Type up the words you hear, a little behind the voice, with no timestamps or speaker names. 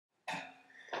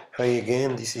Hi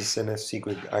again, this is NFC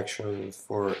Quick Actions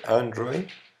for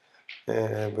Android.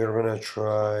 We're gonna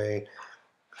try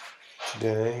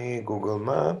today Google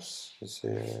Maps. It's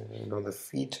another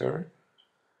feature,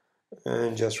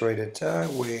 and just write a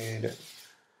tag with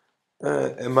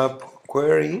a map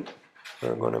query.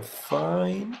 We're gonna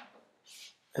find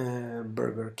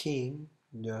Burger King,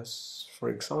 just for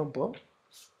example.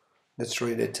 Let's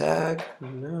write a tag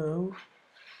now.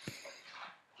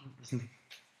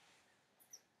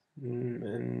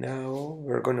 And now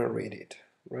we're gonna read it,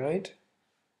 right?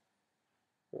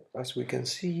 As we can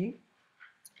see,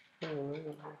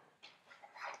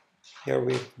 here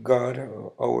we've got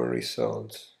our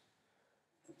results,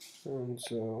 and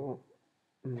so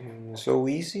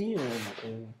easy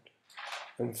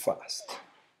and fast.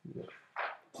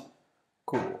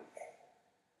 Cool.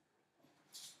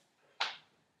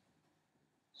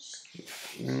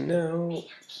 Now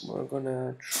we're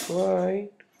gonna try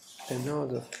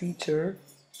another feature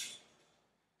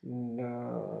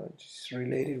that's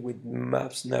related with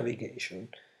maps navigation.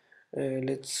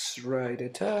 Let's write a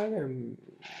tag and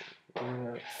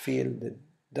fill the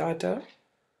data.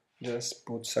 Just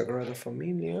put Sagrada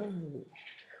Familia.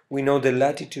 We know the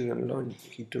latitude and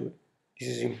longitude. This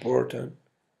is important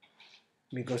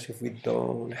because if we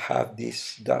don't have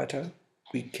this data,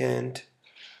 we can't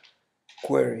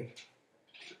query.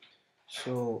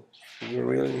 So we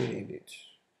really need it.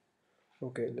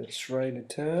 Okay, let's write a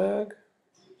tag.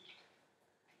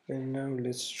 And now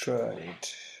let's try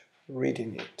it,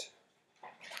 reading it.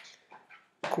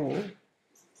 Cool.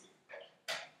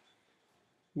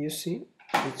 You see,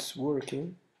 it's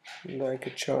working like a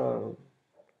charm.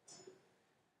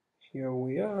 Here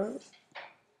we are.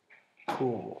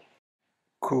 Cool.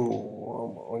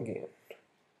 Cool. Again.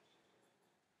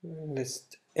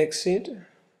 Let's exit.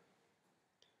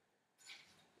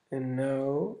 And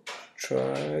now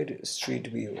try the street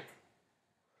view.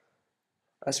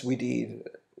 As we did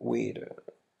with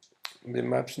the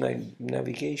maps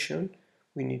navigation,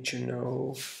 we need to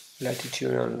know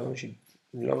latitude and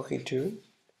longitude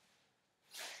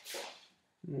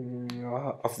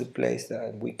of the place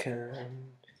that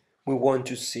we want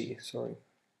to see. Sorry.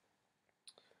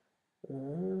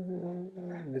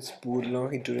 Let's put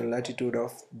longitude and latitude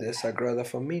of the Sagrada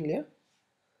Familia.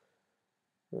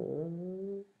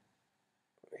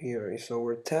 Here is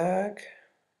our tag,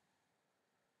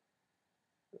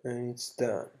 and it's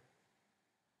done.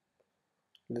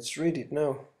 Let's read it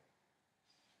now,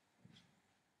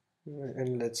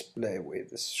 and let's play with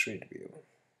the street view.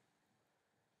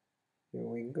 Here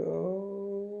we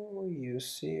go. You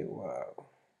see, wow,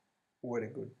 what a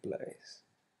good place.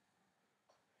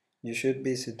 You should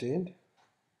visit it.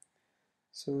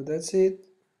 So that's it.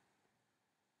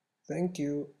 Thank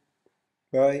you.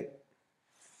 Bye.